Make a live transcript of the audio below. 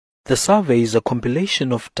The survey is a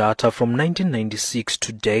compilation of data from 1996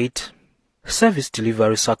 to date. Service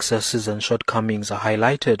delivery successes and shortcomings are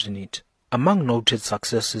highlighted in it. Among noted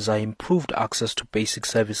successes are improved access to basic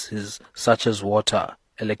services such as water,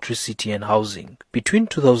 electricity and housing. Between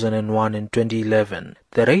 2001 and 2011,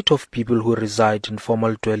 the rate of people who reside in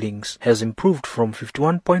formal dwellings has improved from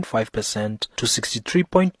 51.5% to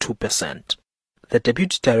 63.2%. The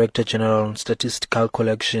Deputy Director General on Statistical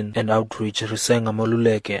Collection and Outreach, Risenga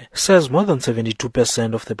Moluleke, says more than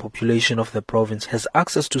 72% of the population of the province has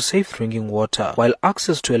access to safe drinking water, while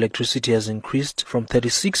access to electricity has increased from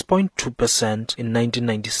 36.2% in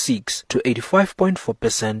 1996 to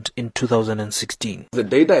 85.4% in 2016. The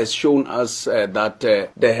data has shown us that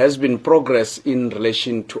there has been progress in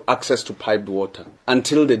relation to access to piped water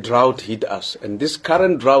until the drought hit us. And this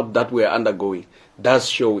current drought that we are undergoing does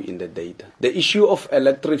show in the data. The issue of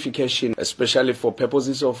electrification, especially for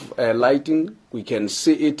purposes of lighting, we can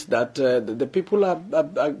see it that the people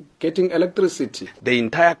are getting electricity. The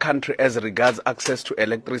entire country, as regards access to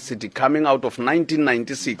electricity, coming out of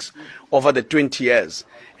 1996 over the 20 years,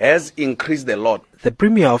 has increased a lot. The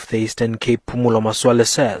Premier of the Eastern Cape, Phumulo Masualle,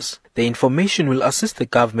 says the information will assist the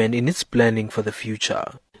government in its planning for the future.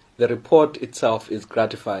 The report itself is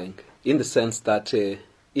gratifying in the sense that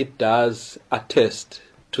it does attest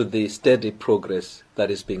to the steady progress that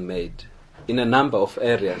is being made in a number of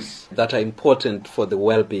areas that are important for the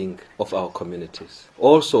well-being of our communities.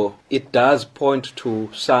 Also, it does point to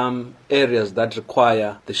some areas that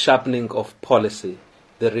require the sharpening of policy,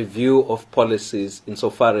 the review of policies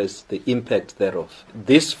insofar as the impact thereof.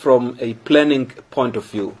 This, from a planning point of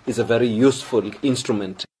view, is a very useful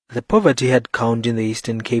instrument. The poverty headcount in the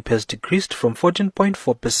Eastern Cape has decreased from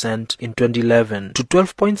 14.4% in 2011 to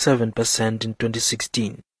 12.7% in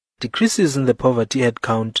 2016. Decreases in the poverty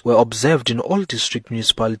headcount were observed in all district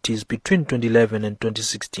municipalities between 2011 and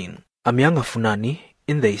 2016. I'm Yanga Funani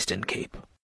in the Eastern Cape.